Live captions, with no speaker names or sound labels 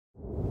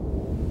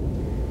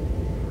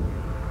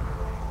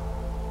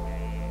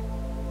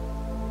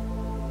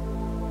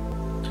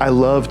I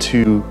love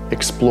to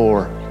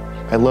explore.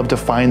 I love to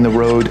find the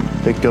road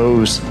that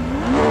goes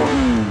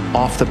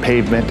off the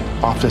pavement,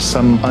 off to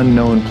some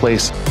unknown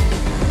place.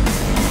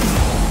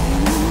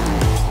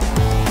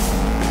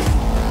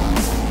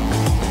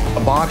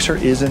 A boxer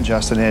isn't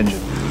just an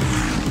engine.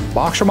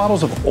 Boxer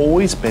models have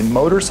always been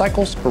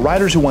motorcycles for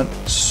riders who want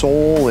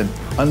soul and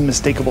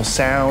unmistakable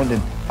sound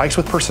and bikes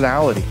with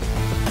personality.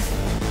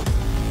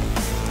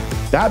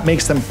 That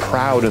makes them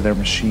proud of their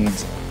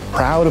machines,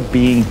 proud of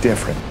being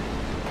different.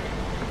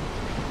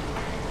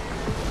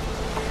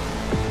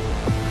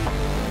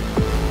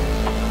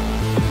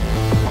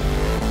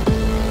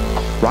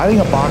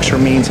 Riding a boxer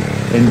means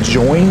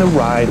enjoying the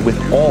ride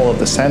with all of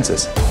the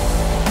senses.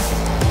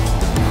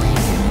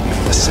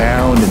 The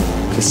sound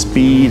and the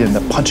speed and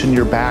the punch in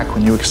your back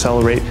when you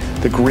accelerate,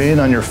 the grin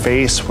on your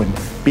face when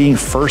being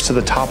first to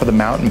the top of the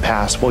mountain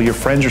pass while your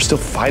friends are still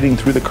fighting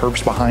through the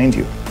curves behind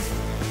you.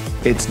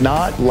 It's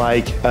not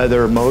like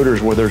other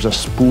motors where there's a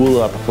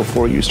spool up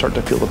before you start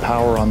to feel the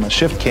power on the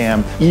shift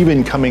cam,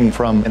 even coming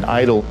from an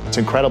idle. It's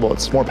incredible.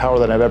 It's more power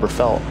than I've ever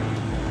felt.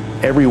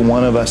 Every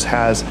one of us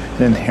has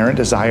an inherent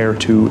desire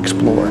to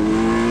explore.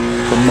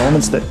 The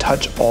moments that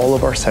touch all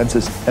of our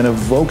senses and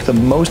evoke the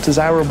most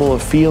desirable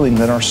of feelings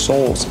in our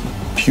souls,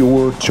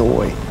 pure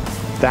joy.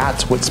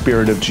 That's what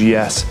Spirit of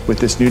GS with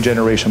this new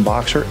generation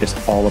boxer is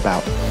all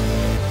about.